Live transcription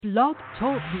Blog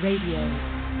Talk Radio.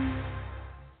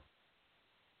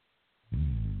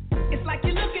 It's like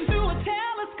you're looking through a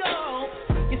telescope.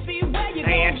 You see where you're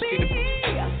going to be.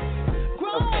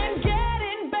 Growing,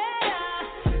 getting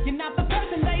better. You're not the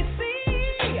person they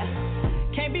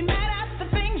see. Can't be mad at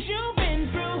the things you've been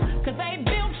through, 'cause they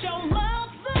built your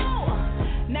muscle.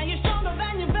 Now you're stronger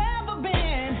than you've ever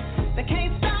been. They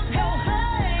can't stop your hustle.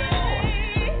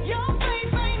 Your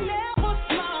faith ain't never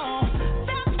small.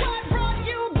 That's what brought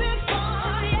you this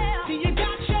far. Yeah. See, you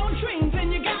got your dreams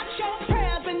and you got your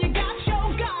prayers and you got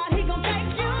your God. He gon'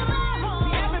 take you there.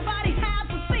 See, everybody has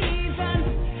a season,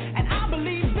 and I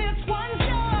believe this one's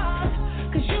yours,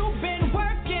 'cause you've been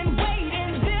working,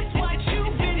 waiting. This what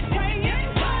you've been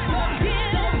praying for. So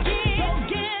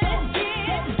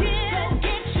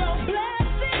get your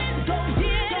blessing. Go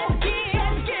get it.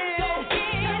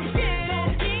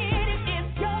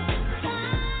 It's your time.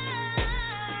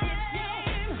 It's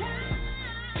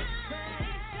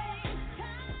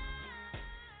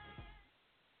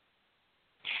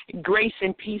your Grace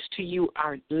and peace to you,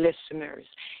 our listeners.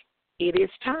 It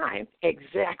is time.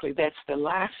 Exactly. That's the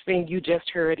last thing you just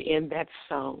heard in that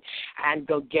song. And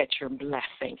go get your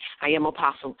blessing. I am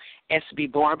Apostle S.B.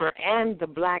 Barber and the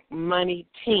Black Money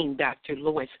team, Dr.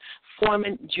 Lois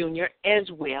Foreman Jr., as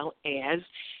well as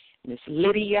Miss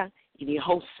Lydia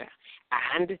Hinojosa.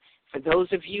 And for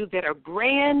those of you that are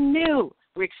brand new,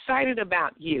 we're excited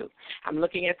about you. I'm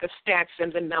looking at the stats,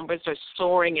 and the numbers are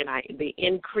soaring, and the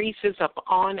increase is up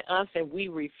on us, and we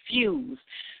refuse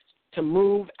to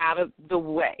move out of the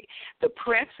way. The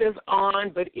press is on,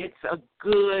 but it's a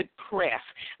good press.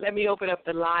 Let me open up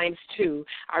the lines to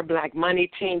our Black Money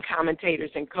team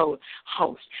commentators and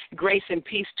co-hosts. Grace and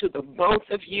peace to the both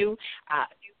of you.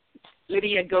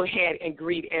 Lydia, go ahead and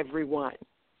greet everyone.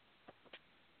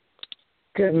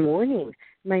 Good morning.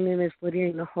 My name is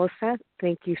Lydia Hinojosa.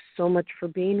 Thank you so much for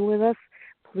being with us.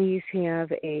 Please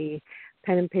have a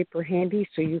pen and paper handy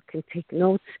so you can take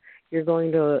notes. You're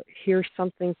going to hear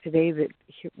something today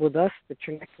with us that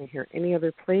you're not going to hear any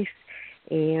other place,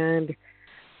 and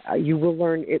you will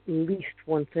learn at least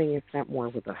one thing, if not more,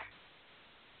 with us.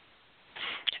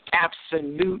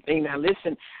 Absolutely. Now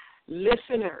listen,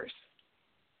 listeners,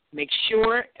 make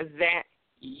sure that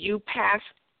you pass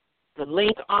the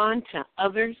link on to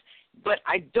others, but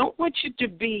I don't want you to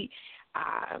be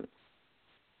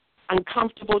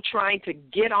uncomfortable trying to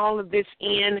get all of this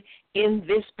in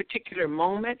this particular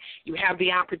moment. You have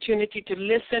the opportunity to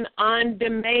listen on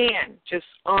demand, just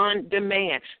on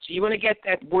demand. So you want to get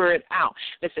that word out.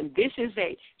 Listen, this is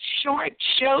a short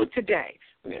show today.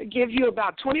 We're going to give you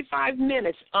about 25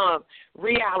 minutes of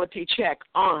reality check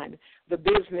on the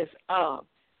business of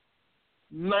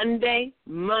Monday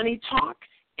Money Talk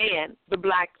and the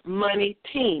Black Money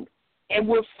team. And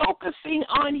we're focusing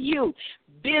on you,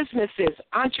 businesses,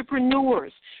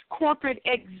 entrepreneurs, corporate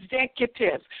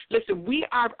executives. Listen, we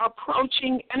are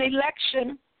approaching an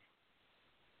election.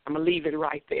 I'm going to leave it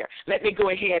right there. Let me go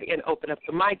ahead and open up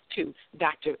the mic to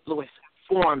Dr. Lois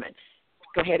Foreman.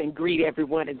 Go ahead and greet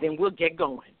everyone, and then we'll get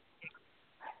going.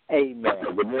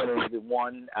 Amen. Good morning,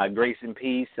 everyone. Grace and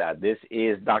peace. This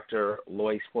is Dr.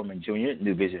 Lois Foreman Jr.,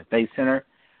 New Vision Faith Center.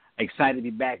 Excited to be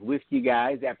back with you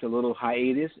guys after a little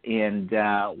hiatus, and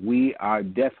we are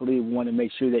definitely want to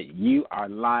make sure that you are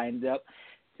lined up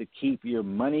to keep your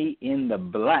money in the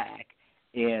black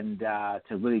and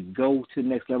to really go to the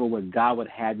next level where God would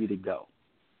have you to go.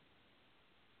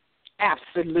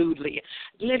 Absolutely.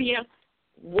 Lydia,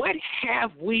 what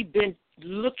have we been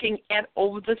looking at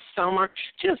over the summer?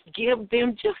 Just give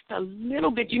them just a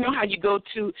little bit. You know how you go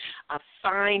to a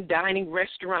fine dining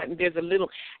restaurant and there's a little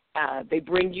they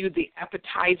bring you the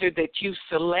appetizer that you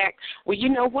select. Well, you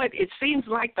know what? It seems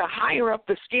like the higher up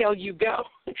the scale you go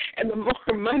and the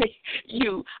more money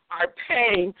you are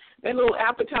paying, that little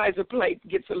appetizer plate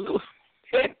gets a little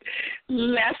bit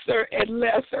lesser and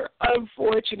lesser,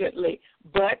 unfortunately,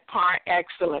 but par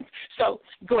excellence. So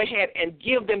go ahead and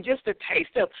give them just a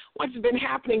taste of what's been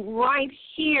happening right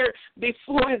here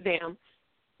before them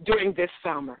during this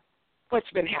summer. What's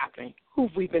been happening? Who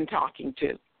have we been talking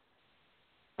to?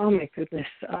 Oh, my goodness.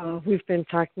 We've been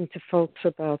talking to folks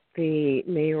about the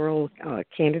mayoral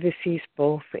candidacies,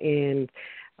 both in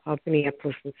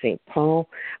Minneapolis and St. Paul.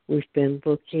 We've been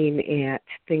looking at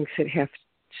things that have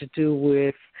to do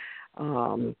with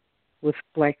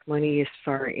black money as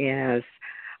far as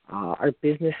our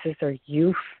businesses, our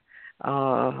youth.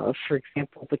 For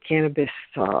example, the cannabis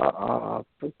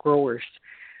growers.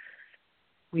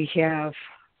 We have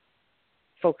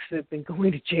folks that have been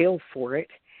going to jail for it.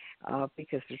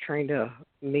 Because they're trying to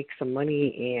make some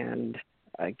money and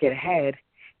get ahead,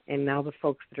 And now the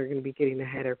folks that are going to be getting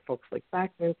ahead are folks like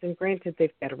Bachman's, and granted,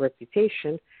 they've got a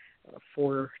reputation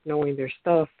for knowing their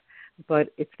stuff, but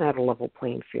it's not a level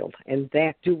playing field. And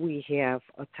that, do we have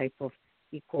a type of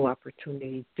equal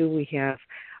opportunity? Do we have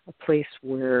a place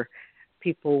where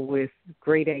people with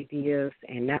great ideas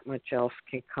and not much else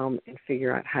can come and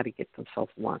figure out how to get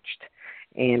themselves launched?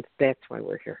 And that's why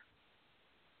we're here.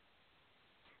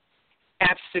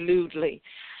 Absolutely.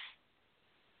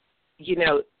 You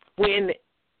know, when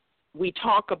we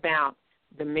talk about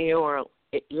the mayoral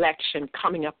election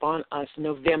coming up on us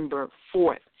November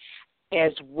 4th,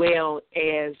 as well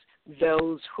as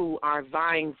those who are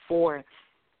vying for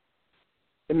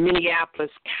the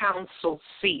Minneapolis council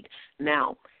seat.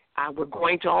 Now, we're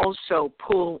going to also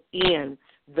pull in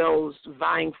those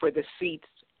vying for the seats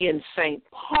in St.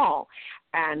 Paul,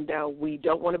 and we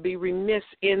don't want to be remiss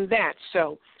in that.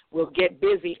 So we'll get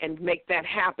busy and make that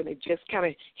happen. It just kind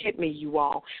of hit me, you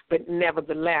all. But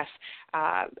nevertheless,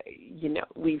 you know,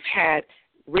 we've had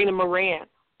Rena Moran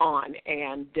on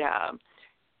and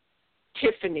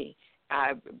Tiffany,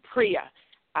 Priya,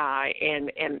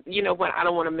 and you know what, I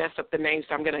don't want to mess up the names,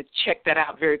 so I'm going to check that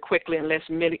out very quickly unless,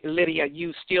 Lydia,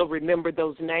 you still remember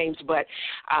those names, but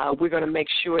we're going to make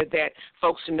sure that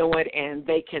folks know it and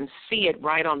they can see it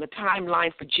right on the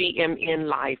timeline for GMN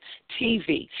Live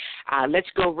TV. Let's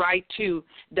go right to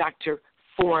Dr.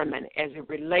 Foreman as it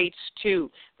relates to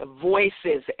the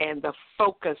voices and the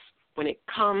focus when it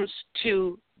comes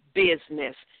to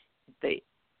business, the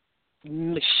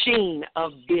machine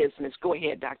of business. Go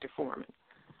ahead, Dr. Foreman.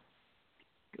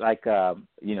 Like,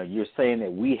 you know, you're saying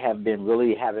that we have been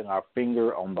really having our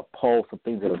finger on the pulse of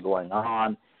things that are going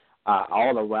on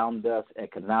all around us,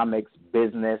 economics,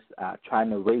 business, trying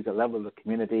to raise the level of the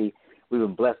community. We've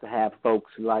been blessed to have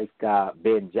folks like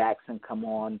Ben Jackson come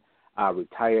on,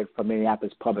 retired from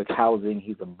Minneapolis Public Housing.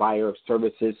 He's a buyer of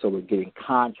services, so we're getting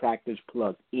contractors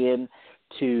plugged in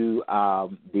to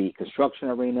the construction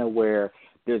arena where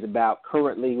there's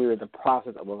currently we're in the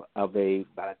process of about a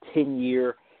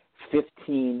 10-year,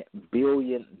 $15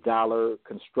 billion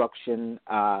construction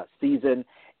season,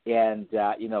 and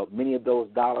you know, many of those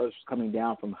dollars coming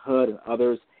down from HUD and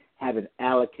others have been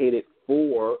allocated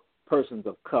for persons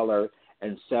of color,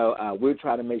 and so we're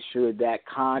trying to make sure that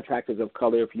contractors of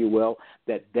color, if you will,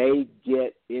 that they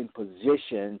get in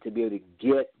position to be able to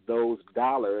get those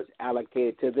dollars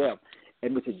allocated to them.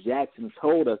 And Mr. Jackson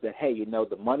told us that, hey, you know,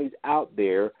 the money's out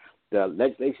there, the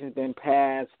legislation's been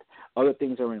passed, other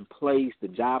things are in place, the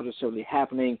jobs are certainly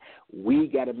happening. We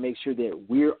got to make sure that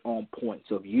we're on point.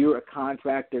 So if you're a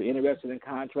contractor interested in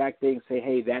contracting, say,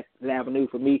 hey, that's an avenue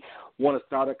for me, want to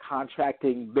start a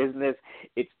contracting business,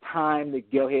 it's time to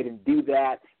go ahead and do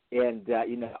that. And,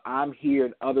 you know, I'm here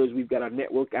and others, we've got our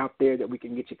network out there that we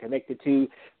can get you connected to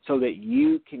so that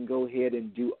you can go ahead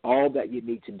and do all that you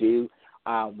need to do.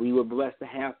 We were blessed to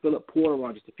have Philip Porter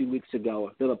on just a few weeks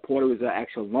ago. Philip Porter is an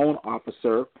actual loan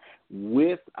officer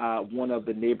with one of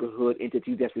the neighborhood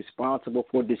entities that's responsible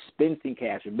for dispensing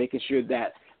cash and making sure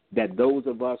that those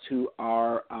of us who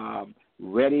are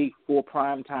ready for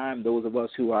prime time, those of us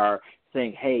who are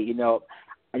saying, hey, you know,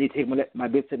 I need to take my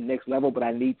business to the next level, but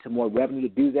I need some more revenue to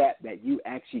do that you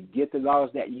actually get the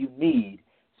dollars that you need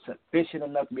sufficient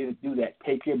enough to be able to do that.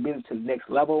 Take your business to the next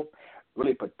level.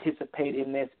 Really participate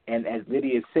in this, and as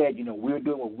Lydia said, you know, we're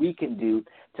doing what we can do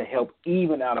to help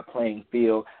even out a playing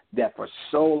field that for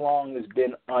so long has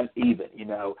been uneven. You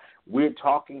know, we're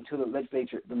talking to the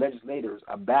legislators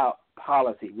about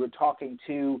policy. We're talking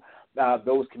to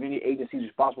those community agencies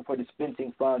responsible for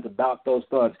dispensing funds about those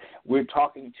funds. We're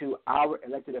talking to our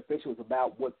elected officials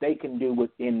about what they can do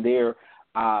within their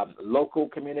local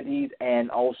communities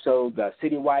and also the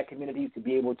citywide communities to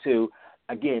be able to,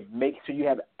 again, make sure you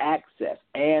have access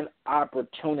and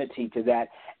opportunity to that,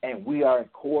 and we are,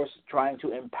 of course, trying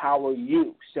to empower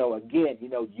you. So, again, you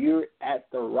know, you're at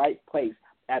the right place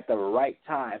at the right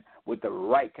time with the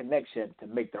right connection to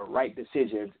make the right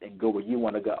decisions and go where you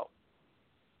want to go.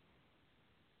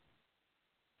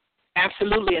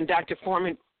 Absolutely, and Dr.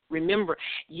 Foreman, remember,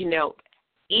 you know,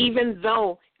 even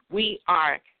though we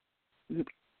are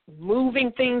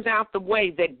moving things out the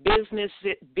way that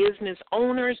business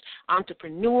owners,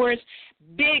 entrepreneurs,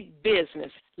 big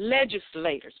business,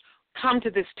 legislators come to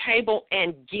this table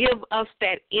and give us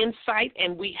that insight,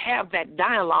 and we have that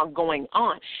dialogue going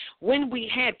on. When we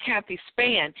had Kathy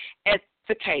Spann at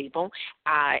the table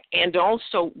and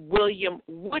also William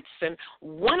Woodson,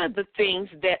 one of the things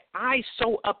that I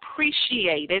so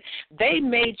appreciated, they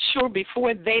made sure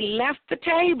before they left the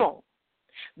table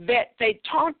that they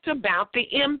talked about the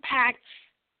impact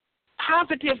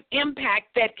positive impact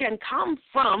that can come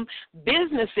from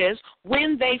businesses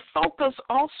when they focus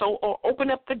also or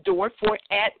open up the door for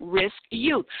at-risk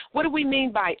youth. What do we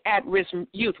mean by at-risk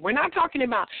youth? We're not talking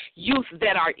about youth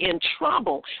that are in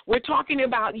trouble. We're talking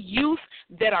about youth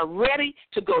that are ready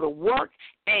to go to work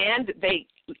and they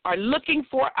are looking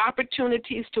for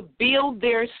opportunities to build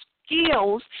their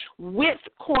skills with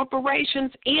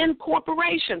corporations, in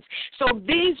corporations. So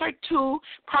these are two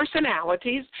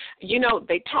personalities,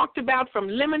 they talked about from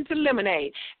lemon to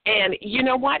lemonade. And you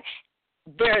know what?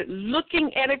 They're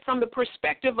looking at it from the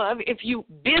perspective of if you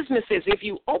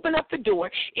open up the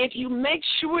door, if you make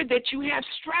sure that you have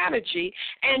strategy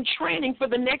and training for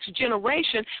the next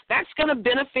generation, that's going to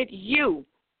benefit you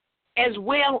as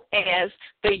well as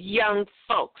the young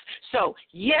folks. So,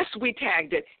 yes, we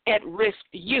tagged it at-risk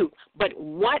youth, but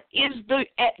what is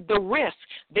the risk?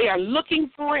 They are looking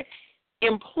for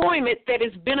employment that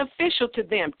is beneficial to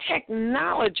them,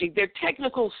 technology, their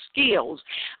technical skills.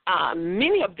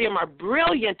 Many of them are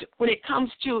brilliant when it comes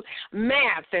to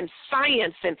math and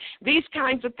science and these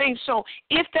kinds of things. So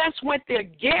if that's what they're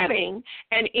getting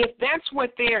and if that's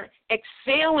what they're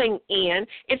excelling in,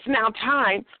 it's now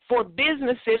time for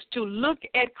businesses to look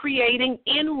at creating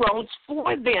inroads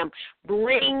for them,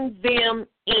 bring them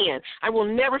in. I will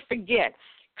never forget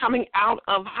coming out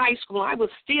of high school, I was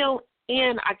still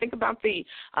in, I think about the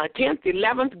 10th,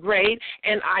 11th grade,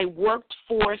 and I worked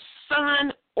for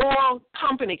Sun Oil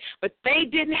Company, but they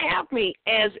didn't have me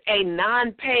as a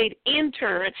non-paid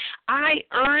intern. I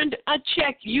earned a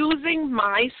check using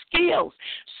my skills.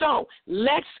 So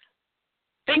let's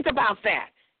think about that,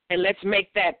 and let's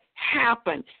make that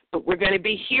happen. But we're going to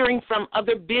be hearing from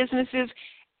other businesses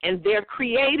and their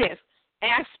creative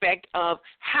aspect of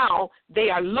how they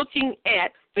are looking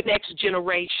at the next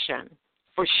generation.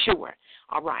 For sure.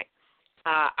 All right.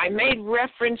 I made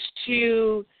reference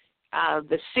to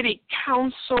the city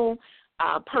council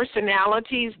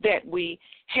personalities that we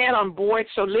had on board.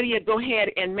 So, Lydia, go ahead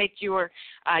and make your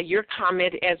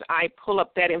comment as I pull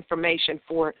up that information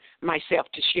for myself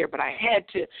to share. But I had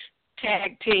to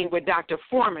tag team with Dr.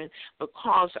 Foreman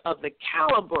because of the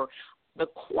caliber, the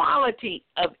quality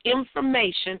of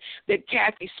information that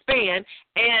Kathy Spann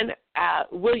and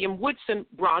William Woodson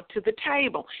brought to the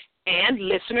table. And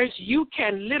listeners, you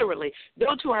can literally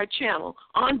go to our channel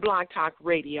on Blog Talk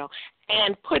Radio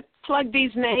and plug these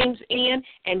names in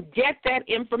and get that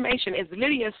information. As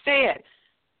Lydia said,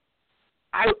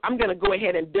 I'm going to go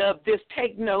ahead and dub this.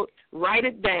 Take note, write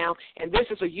it down, and this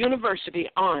is a university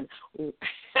on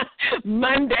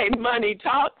Monday Money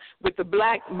Talk with the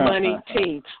Black Money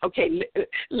Team. Okay,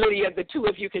 Lydia, the two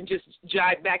of you can just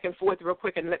jive back and forth real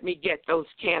quick and let me get those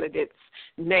candidates'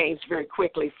 names very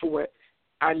quickly for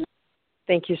our.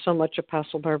 Thank you so much,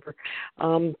 Apostle Barbara.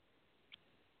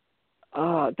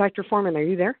 Dr. Foreman, are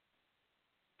you there?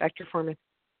 Dr. Foreman?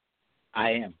 I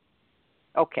am.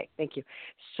 Okay, thank you.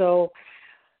 So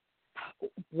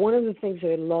one of the things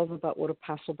that I love about what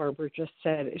Apostle Barbara just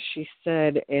said is she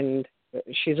said, and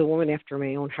she's a woman after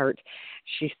my own heart,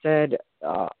 she said,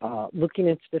 looking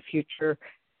into the future,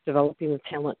 developing the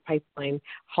talent pipeline,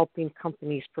 helping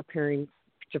companies prepare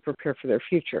for their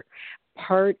future.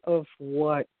 Part of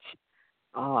what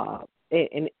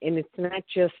and it's not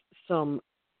just some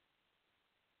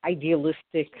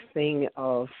idealistic thing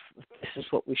of this is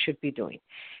what we should be doing.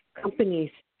 Companies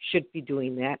should be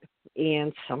doing that,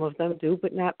 and some of them do,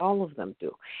 but not all of them do.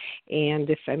 And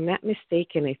if I'm not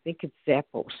mistaken, I think it's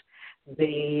Zappos.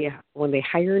 When they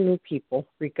hire new people,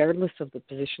 regardless of the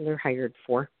position they're hired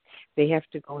for, they have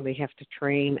to go and they have to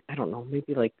train, I don't know,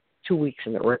 maybe like 2 weeks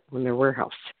in their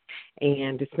warehouse.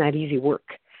 And it's not easy work.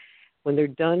 When they're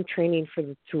done training for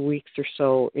the 2 weeks or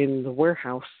so in the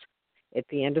warehouse, at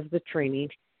the end of the training,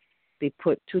 they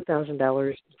put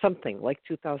 $2,000, something like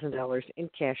 $2,000 in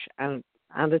cash on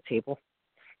the table,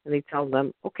 and they tell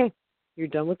them, okay, you're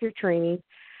done with your training.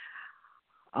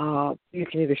 You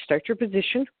can either start your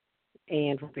position,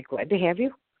 and we'll be glad to have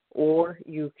you, or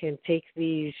you can take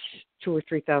these $2,000 or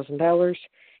 $3,000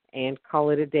 and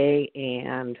call it a day,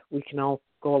 and we can all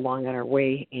go along on our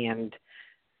way, and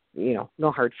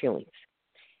no hard feelings.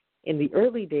 In the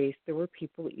early days, there were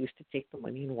people that used to take the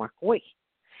money and walk away.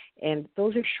 And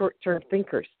those are short-term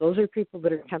thinkers. Those are people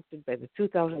that are tempted by the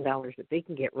 $2,000 that they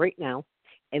can get right now,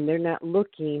 and they're not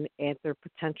looking at their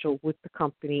potential with the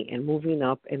company and moving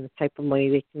up and the type of money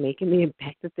they can make and the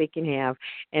impact that they can have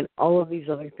and all of these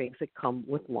other things that come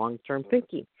with long-term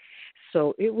thinking.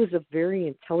 So it was a very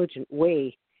intelligent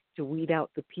way to weed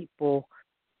out the people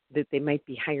that they might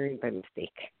be hiring by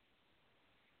mistake.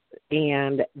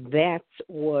 And that's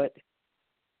what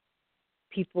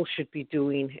people should be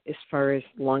doing as far as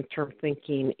long-term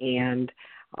thinking and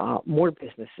more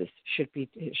businesses should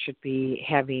be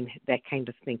having that kind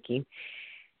of thinking.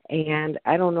 And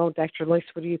I don't know, Dr. Loyce,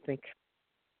 what do you think?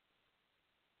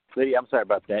 Lydia, I'm sorry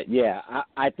about that. Yeah,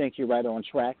 I think you're right on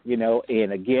track,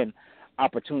 and again,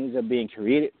 opportunities are being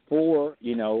created for,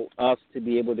 us to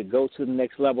be able to go to the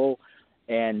next level.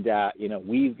 And,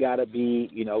 we've got to be,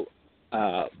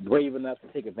 brave enough to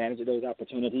take advantage of those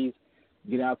opportunities,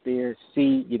 get out there,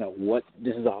 see, what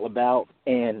this is all about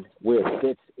and where it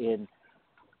fits in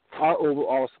our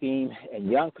overall scheme. And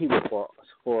young people,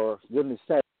 for goodness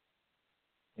sake,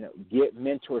 get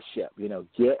mentorship,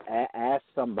 ask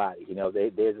somebody.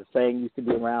 There's a saying used to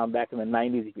be around back in the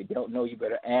 90s, if you don't know, you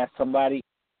better ask somebody.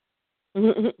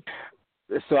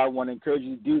 So I want to encourage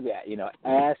you to do that.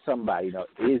 Ask somebody,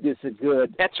 is this a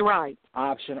good That's right.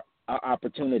 option or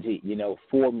opportunity,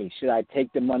 for me? Should I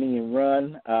take the money and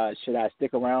run? Should I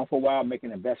stick around for a while, make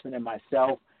an investment in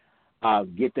myself,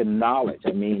 get the knowledge?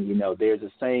 I mean, there's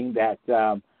a saying that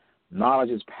knowledge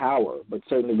is power, but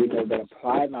certainly we know that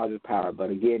applied knowledge is power. But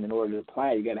again, in order to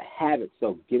apply it, you got to have it.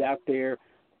 So get out there,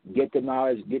 get the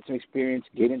knowledge, get some experience,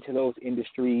 get into those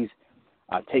industries,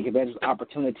 take advantage of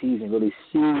opportunities, and really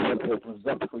see what opens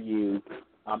up for you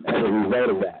as a result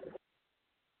of that.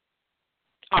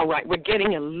 All right, we're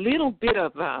getting a little bit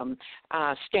of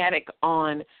static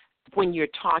on when you're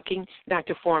talking,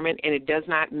 Dr. Foreman, and it does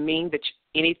not mean that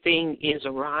anything is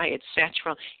awry,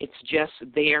 etc. It's just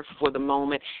there for the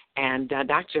moment. And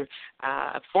Dr.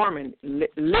 Foreman,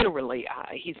 literally,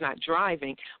 he's not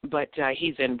driving, but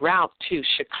he's en route to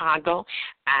Chicago.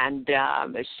 And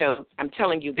so I'm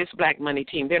telling you, this Black Money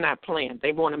team, they're not playing.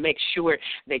 They want to make sure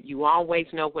that you always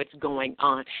know what's going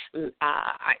on.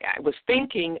 I was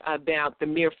thinking about the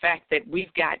mere fact that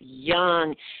we've got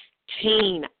young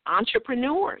teen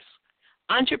entrepreneurs.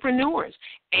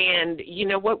 And you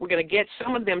know what? We're going to get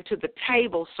some of them to the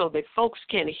table so that folks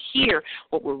can hear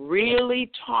what we're really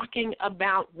talking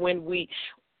about when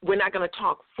we're not going to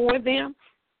talk for them.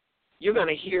 You're going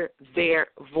to hear their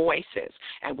voices.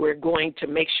 And we're going to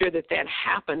make sure that that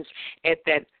happens at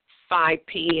that 5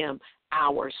 p.m.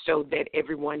 hour so that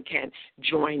everyone can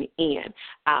join in.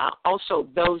 Also,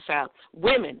 those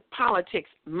women, politics,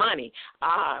 money.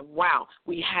 Wow,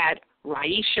 we had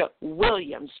Raisha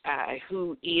Williams,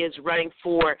 who is running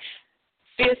for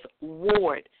 5th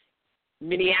Ward,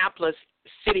 Minneapolis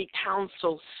City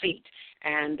Council seat,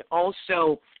 and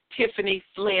also Tiffany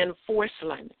Flynn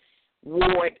Forsland,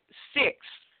 Ward 6,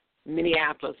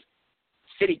 Minneapolis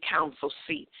City Council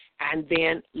seat, and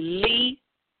then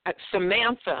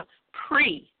Samantha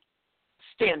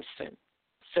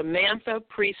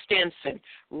Pre-Stinson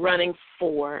running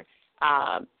for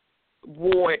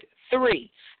Ward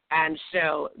 3. And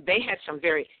so they had some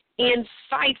very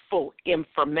insightful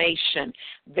information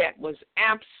that was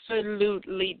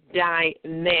absolutely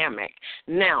dynamic.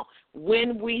 Now,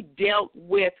 when we dealt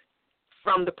with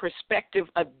from the perspective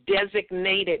of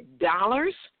designated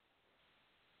dollars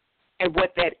and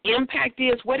what that impact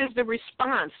is, what is the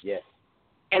response? Yes.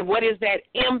 And what is that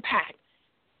impact?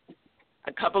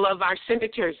 A couple of our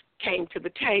senators came to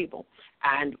the table,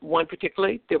 and one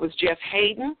particularly, there was Jeff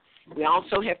Hayden. We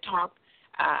also have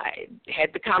had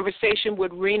the conversation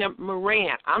with Rena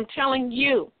Moran. I'm telling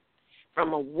you,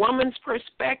 from a woman's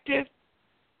perspective,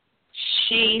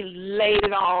 she laid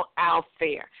it all out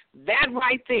there. That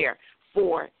right there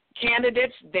for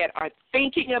candidates that are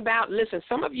thinking about, listen,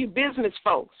 some of you business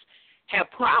folks have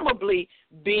probably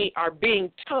are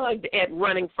being tugged at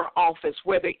running for office,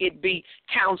 whether it be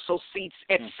council seats,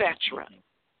 etc.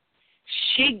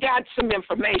 She got some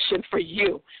information for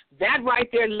you. That right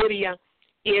there, Lydia,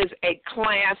 is a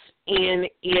class in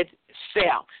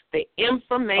itself. The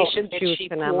information that she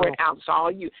poured out. So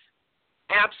all you,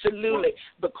 absolutely,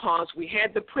 because we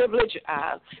had the privilege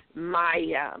of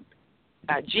my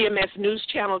GMS News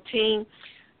Channel team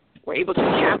were able to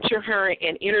capture her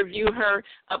and interview her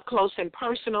up close and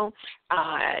personal,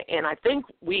 and I think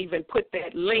we even put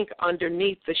that link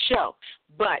underneath the show,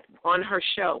 but on her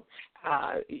show.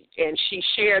 And she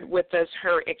shared with us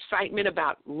her excitement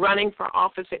about running for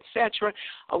office, etc.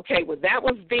 Okay, well, that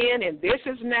was then, and this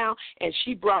is now, and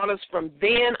she brought us from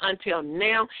then until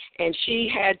now, and she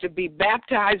had to be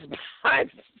baptized by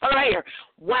fire.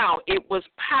 Wow, it was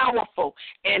powerful,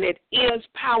 and it is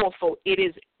powerful. It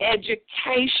is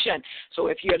education. So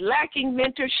if you're lacking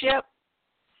mentorship,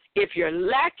 if you're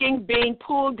lacking being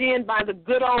pulled in by the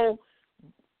good old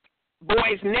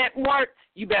Boys Network,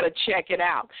 you better check it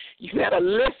out. You better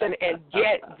listen and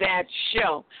get that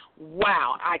show.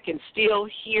 Wow, I can still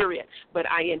hear it, but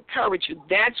I encourage you.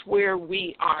 That's where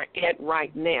we are at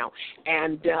right now.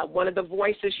 And one of the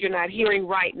voices you're not hearing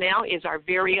right now is our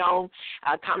very own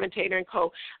commentator and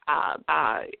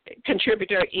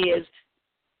contributor is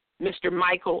Mr.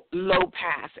 Michael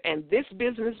Lopez, and this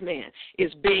businessman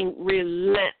is being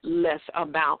relentless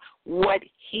about what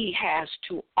he has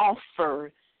to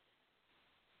offer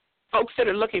folks that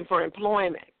are looking for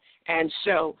employment. And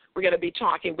so we're going to be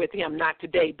talking with him, not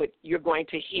today, but you're going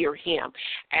to hear him,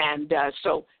 and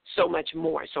so much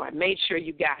more. So I made sure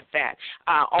you got that.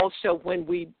 Also, when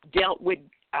we dealt with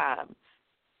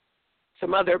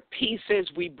some other pieces,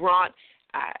 we brought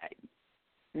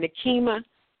Nikema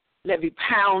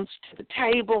Levy-Pounds to the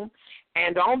table,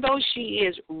 and although she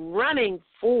is running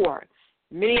for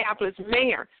Minneapolis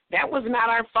mayor, that was not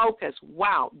our focus.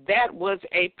 Wow, that was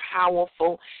a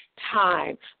powerful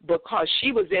time because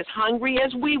she was as hungry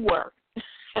as we were.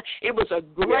 It was a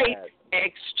great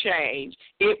exchange.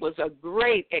 It was a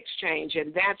great exchange,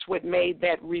 and that's what made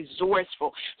that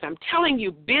resourceful. So I'm telling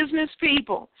you, business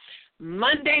people,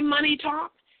 Monday Money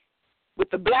Talk with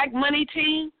the Black Money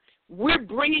team, we're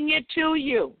bringing it to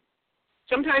you.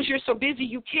 Sometimes you're so busy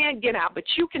you can't get out, but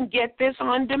you can get this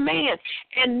on demand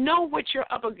and know what you're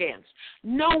up against,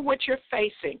 know what you're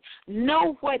facing,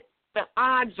 know what the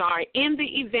odds are in the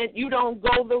event you don't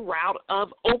go the route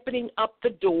of opening up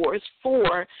the doors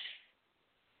for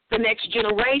the next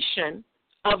generation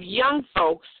of young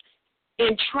folks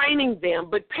in training them,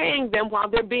 but paying them while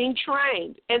they're being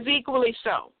trained as equally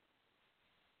so.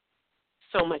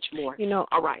 So much more.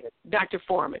 All right, Dr.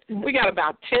 Foreman, we got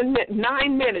about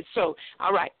 9 minutes. So,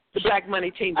 all right, the Black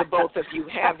Money team, the both of you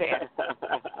have it.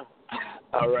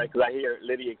 All right, because I hear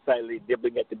Lydia excitedly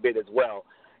dibbling at the bit as well.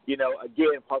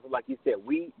 Again, Apostle, like you said,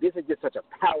 this is just such a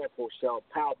powerful show,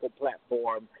 powerful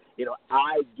platform.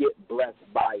 I get blessed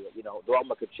by it. Though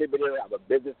I'm a contributor, I'm a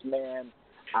businessman.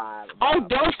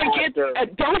 Don't forget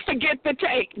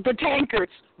the tankers.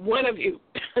 One of you.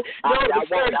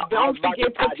 Don't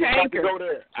forget the tankers.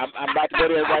 I'm about to go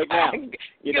there right now.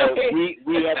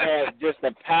 We have had just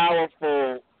a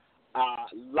powerful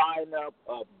lineup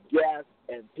of guests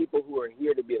and people who are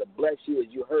here to be able to bless you. As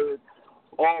you heard,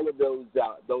 all of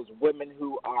those women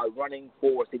who are running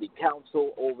for city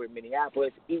council over in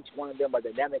Minneapolis, each one of them a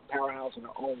dynamic powerhouse in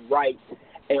their own right.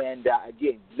 And,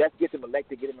 again, let's get them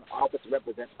elected, get them in office to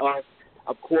represent us.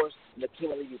 Of course,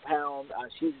 Nikema Levy-Pounds,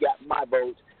 she's got my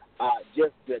vote.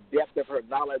 Just the depth of her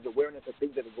knowledge, awareness of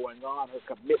things that are going on, her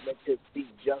commitment to see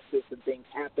justice and things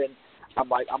happen.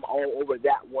 I'm all over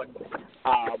that one.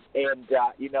 As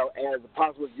the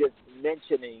Apostle was just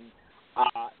mentioning,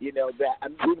 that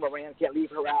Rudy Moran, can't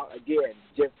leave her out again.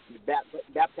 Just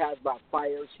baptized by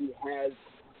fire. She has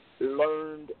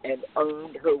learned and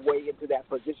earned her way into that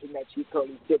position that she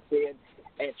currently sits in,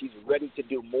 and she's ready to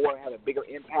do more and have a bigger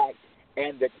impact.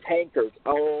 And the tankers,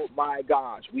 oh my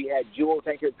gosh, we had Jewel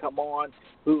Tankard come on,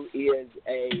 who is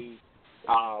a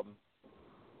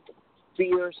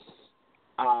fierce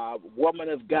woman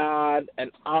of God,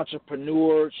 an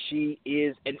entrepreneur. She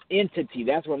is an entity.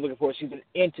 That's what I'm looking for. She's an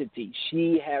entity.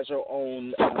 She has her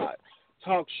own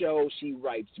talk show. She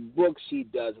writes books. She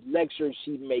does lectures.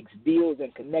 She makes deals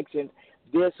and connections.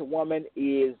 This woman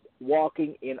is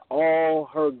walking in all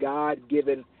her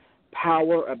God-given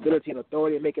power, ability, and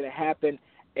authority, and making it happen.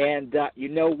 And you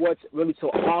know what's really so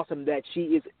awesome? That she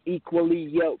is equally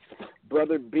yoked.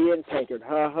 Brother Ben Tankard,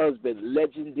 her husband,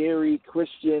 legendary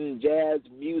Christian jazz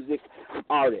music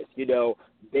artist.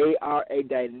 They are a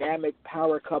dynamic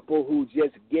power couple who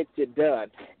just gets it done.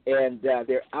 And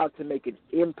they're out to make an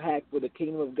impact for the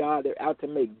kingdom of God. They're out to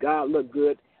make God look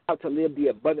good, out to live the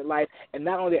abundant life. And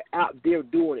not only they're out there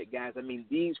doing it, guys. I mean,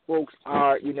 these folks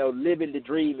are, living the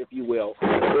dream, if you will.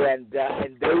 And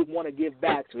they want to give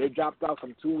back. So they dropped off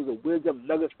some tools of wisdom,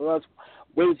 nuggets for us,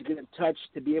 ways to get in touch,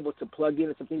 to be able to plug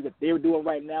in some things that they're doing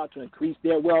right now to increase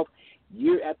their wealth.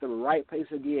 You're at the right place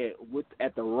again,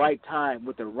 at the right time,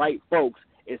 with the right folks.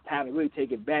 It's time to really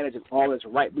take advantage of all that's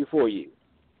right before you.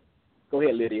 Go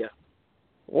ahead, Lydia.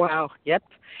 Wow, yep.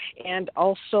 And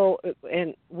also,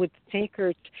 and with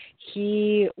Tankard,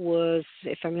 he was,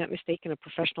 if I'm not mistaken, a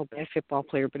professional basketball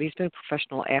player, but he's been a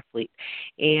professional athlete.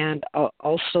 And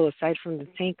also, aside from the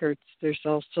Tankards, there's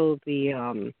also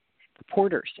the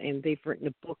Porters, and they've written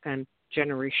a book on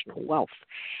generational wealth.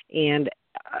 And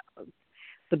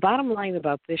the bottom line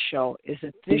about this show is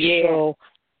that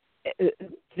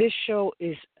this show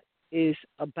is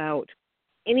about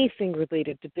anything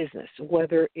related to business,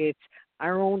 whether it's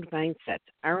our own mindset,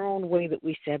 our own way that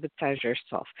we sabotage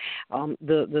ourselves,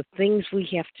 the things we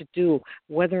have to do,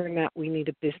 whether or not we need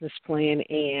a business plan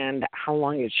and how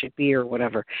long it should be or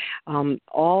whatever.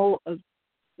 All of,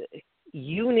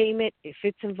 you name it, if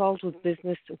it's involved with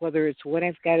business, whether it's what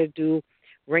I've got to do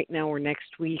right now or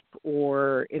next week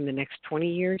or in the next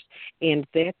 20 years, and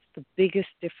that's the biggest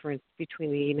difference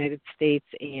between the United States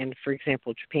and, for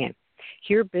example, Japan.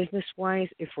 Here, business-wise,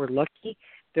 if we're lucky,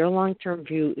 their long-term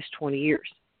view is 20 years.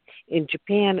 In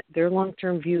Japan, their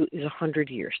long-term view is 100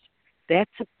 years.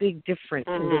 That's a big difference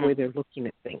in the way they're looking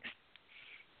at things.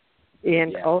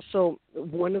 And also,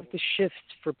 one of the shifts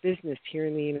for business here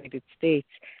in the United States,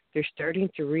 they're starting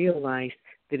to realize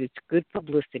that it's good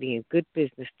publicity and good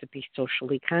business to be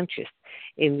socially conscious.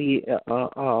 In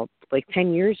the like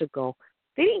 10 years ago,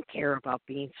 they didn't care about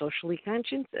being socially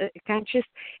conscious.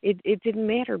 It didn't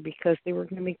matter because they were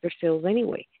going to make their sales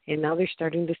anyway. And now they're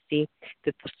starting to see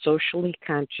that the socially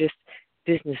conscious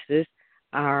businesses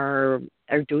are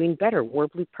doing better.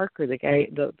 Warby Parker,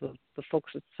 the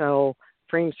folks that sell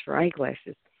frames for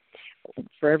eyeglasses,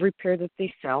 for every pair that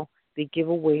they sell, they give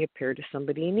away a pair to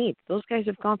somebody in need. Those guys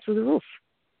have gone through the roof.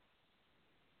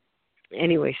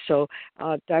 Anyway,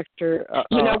 Dr.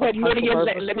 You know what, Lydia,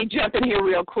 let me jump in here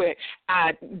real quick.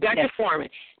 Dr. Foreman,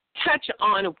 touch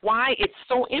on why it's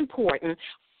so important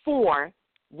for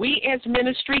we as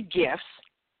ministry gifts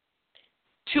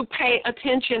to pay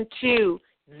attention to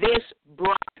this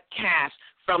broadcast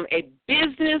from a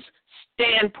business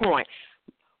standpoint.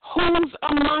 Who's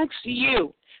amongst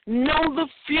you know the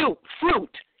fruit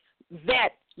that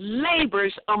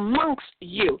labors amongst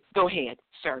you? Go ahead,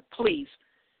 sir, please.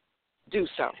 Do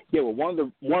so. Yeah, well,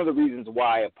 one of the reasons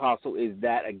why, Apostle, is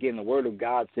that, again, the Word of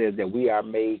God says that we are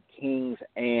made kings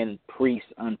and priests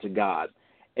unto God.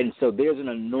 And so there's an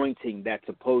anointing that's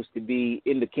supposed to be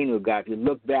in the kingdom of God. If you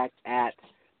look back at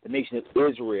the nation of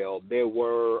Israel, there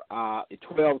were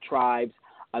 12 tribes,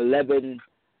 11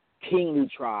 kingly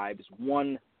tribes,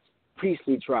 1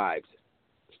 priestly tribes.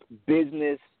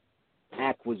 Business,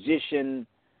 acquisition,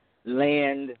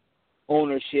 land,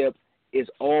 ownership, has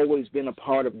always been a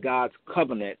part of God's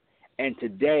covenant, and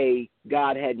today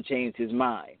God hadn't changed his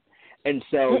mind. And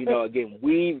so, again,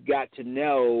 we've got to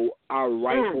know our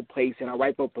rightful place and our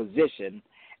rightful position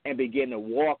and begin to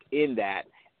walk in that.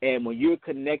 And when you're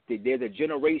connected, there's a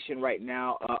generation right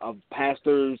now of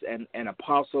pastors and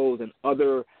apostles and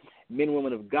other men and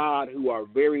women of God who are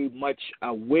very much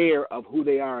aware of who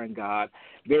they are in God,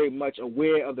 very much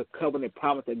aware of the covenant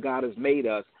promise that God has made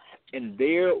us, and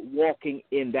they're walking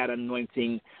in that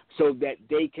anointing so that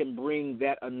they can bring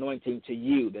that anointing to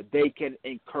you, that they can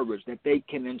encourage, that they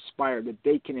can inspire, that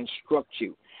they can instruct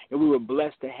you. And we were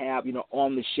blessed to have,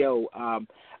 on the show,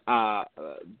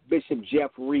 Bishop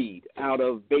Jeff Reed out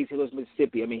of Bay St. Louis,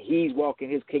 Mississippi. I mean, he's walking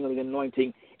his kingly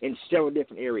anointing in several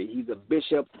different areas. He's a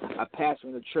bishop, a pastor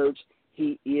in the church.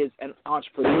 He is an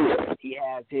entrepreneur. He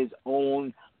has his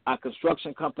own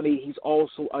construction company. He's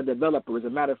also a developer. As a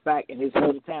matter of fact, in his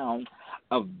hometown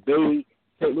of Bay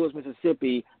St. Louis,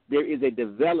 Mississippi, there is a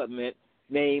development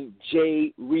named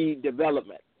J. Reed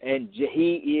Development, and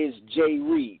he is J.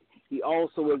 Reed. He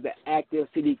also is the active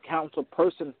city council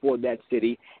person for that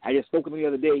city. I just spoke to him the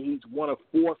other day. He's won a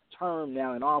 4th term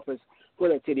now in office for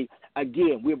that city.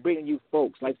 Again, we're bringing you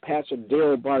folks like Pastor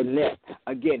Daryl Barnett.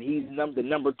 Again, he's the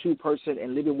number 2 person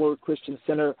in Living Word Christian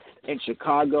Center in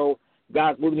Chicago.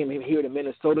 God's moving him here to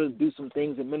Minnesota to do some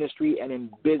things in ministry and in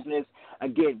business.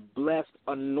 Again, blessed,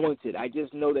 anointed. I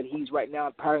just know that he's right now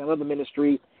empowering another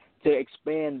ministry to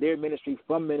expand their ministry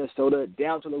from Minnesota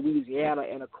down to Louisiana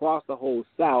and across the whole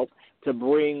South to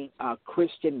bring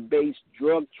Christian-based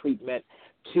drug treatment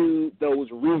to those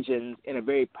regions in a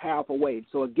very powerful way.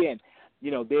 So, again,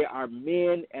 there are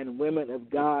men and women of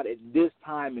God at this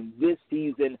time, in this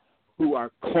season, who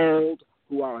are called,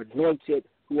 who are anointed,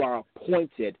 who are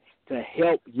appointed to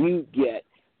help you get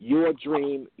your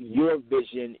dream, your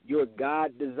vision, your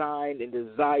God-designed and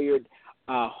desired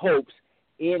hopes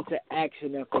into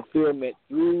action and fulfillment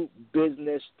through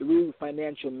business, through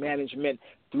financial management,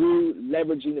 through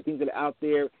leveraging the things that are out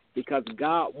there, because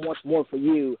God wants more for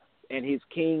you, and his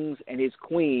kings and his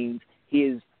queens,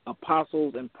 his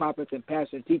apostles and prophets and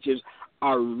pastors and teachers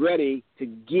are ready to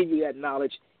give you that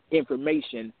knowledge,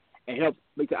 information, and help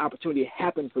make the opportunity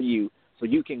happen for you so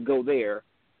you can go there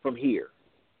from here.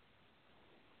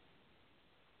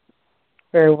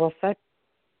 Very well said.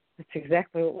 That's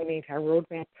exactly what we need, our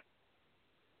roadmap.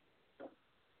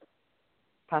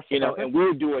 And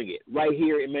we're doing it right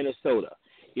here in Minnesota.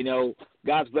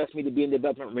 God's blessed me to be in the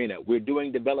development arena. We're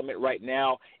doing development right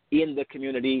now in the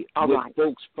community with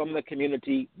folks from the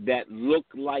community that look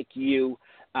like you,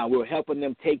 We're helping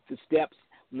them take the steps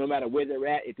no matter where they're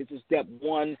at. If this is step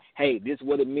 1, hey, this is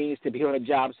what it means to be on a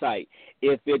job site.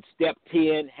 If it's step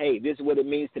 10, hey, this is what it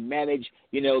means to manage,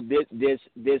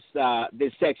 this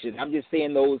section. I'm just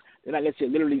saying those, they're not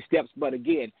necessarily literally steps, but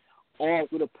again, all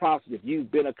through the process. If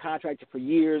you've been a contractor for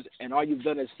years and all you've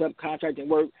done is subcontracting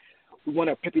work, we want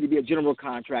to prep you to be a general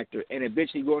contractor and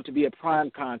eventually going to be a prime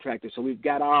contractor. So we've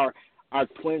got our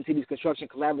Twin Cities Construction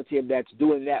Collaborative that's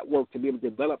doing that work to be able to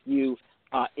develop you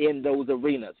in those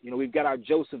arenas. We've got our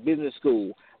Joseph Business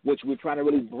School, which we're trying to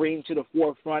really bring to the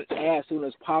forefront as soon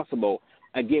as possible.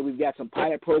 Again, we've got some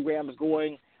pilot programs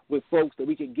going with folks that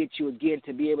we can get you, again,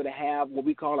 to be able to have what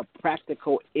we call a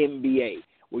practical MBA,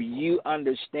 where you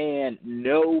understand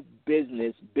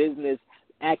business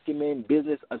acumen,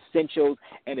 business essentials.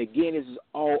 And again, this is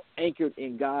all anchored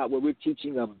in God, where we're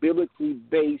teaching a biblically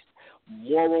based,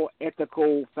 moral,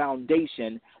 ethical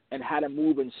foundation and how to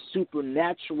move in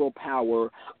supernatural power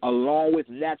along with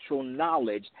natural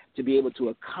knowledge to be able to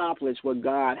accomplish what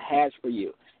God has for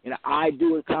you. And I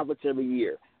do a conference every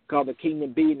year called the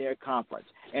Kingdom Billionaire Conference.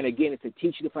 And again, it's to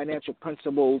teach you the financial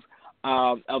principles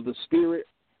of the spirit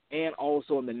and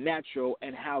also in the natural,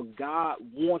 and how God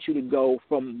wants you to go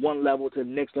from one level to the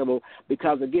next level.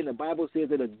 Because, again, the Bible says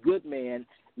that a good man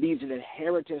leaves an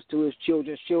inheritance to his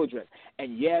children's children.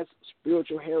 And, yes,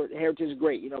 spiritual heritage is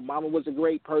great. Mama was a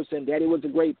great person. Daddy was a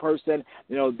great person.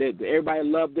 Everybody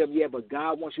loved them, but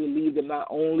God wants you to leave them not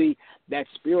only that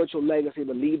spiritual legacy,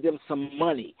 but leave them some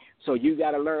money. So you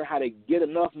got to learn how to get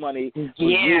enough money for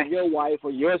you and your wife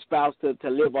or your spouse to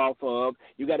live off of.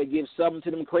 You got to give something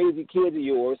to them crazy kids of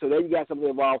yours, so there you got something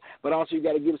to live off. But also you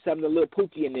got to give something to little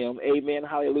Pookie in them. Amen,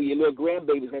 hallelujah. Little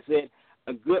grandbabies. I said,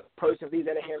 a good person leaves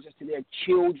that inheritance to their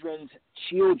children's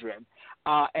children.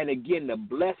 And again, the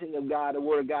blessing of God, the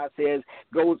word of God says,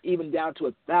 goes even down to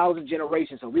 1,000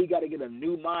 generations. So we got to get a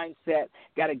new mindset,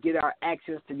 got to get our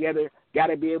actions together, got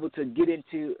to be able to get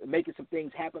into making some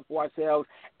things happen for ourselves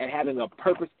and having a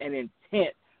purpose and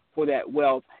intent for that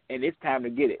wealth. And it's time to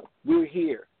get it. We're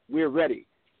here. We're ready.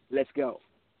 Let's go.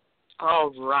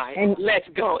 All right, let's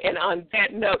go. And on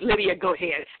that note, Lydia, go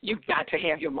ahead. You've got to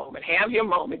have your moment. Have your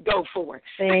moment. Go for it.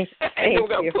 Thank and we're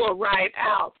going to pull right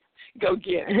out. Go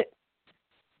get it.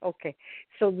 Okay.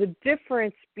 So the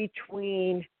difference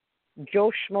between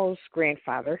Joe Schmo's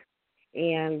grandfather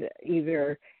and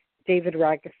either David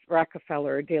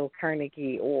Rockefeller or Dale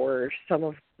Carnegie or some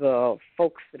of the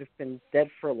folks that have been dead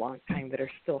for a long time that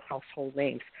are still household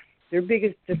names, their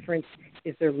biggest difference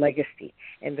is their legacy.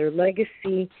 And their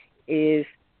legacy is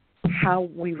how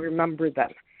we remember them.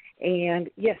 And,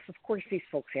 yes, of course, these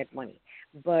folks had money.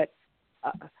 But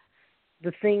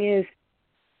the thing is,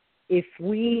 if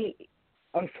we,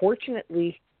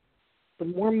 unfortunately, the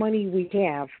more money we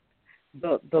have,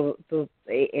 and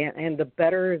the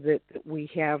better that we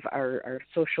have our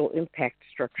social impact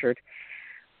structured,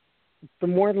 the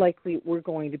more likely we're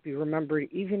going to be remembered,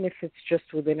 even if it's just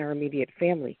within our immediate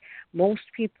family. Most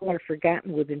people are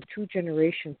forgotten within 2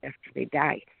 generations after they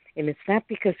die. And it's not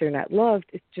because they're not loved,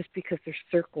 it's just because their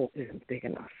circle isn't big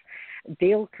enough.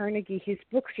 Dale Carnegie, his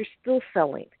books are still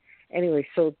selling. Anyway,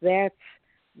 so that's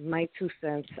my 2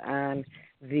 cents on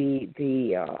the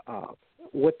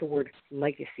what the word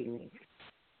legacy means.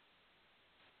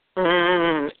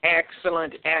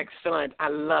 Excellent, excellent. I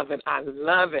love it. I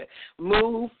love it.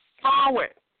 Move forward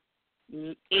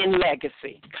in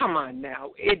legacy. Come on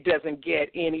now. It doesn't get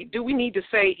any. Do we need to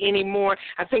say any more?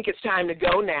 I think it's time to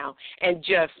go now and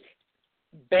just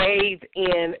bathe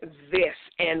in this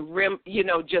and,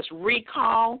 just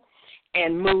recall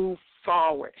and move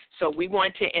forward. So we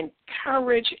want to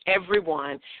encourage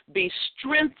everyone, be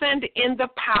strengthened in the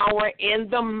power, in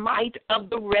the might of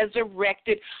the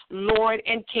resurrected Lord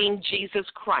and King Jesus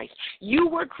Christ. You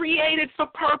were created for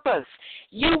purpose.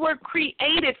 You were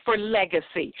created for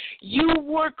legacy. You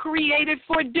were created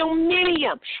for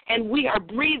dominion. And we are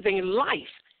breathing life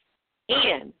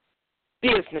in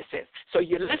businesses. So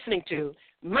you're listening to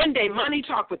Monday Money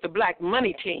Talk with the Black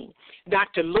Money Team.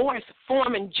 Dr. Lois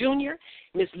Foreman Jr.,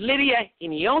 Miss Lydia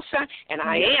Ineosa, and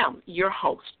I am your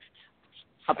host,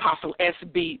 Apostle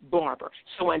S.B. Barber.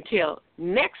 So until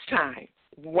next time,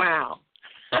 wow,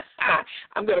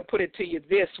 I'm going to put it to you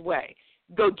this way.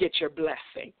 Go get your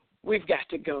blessing. We've got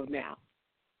to go now.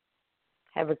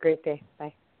 Have a great day.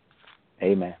 Bye.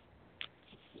 Amen.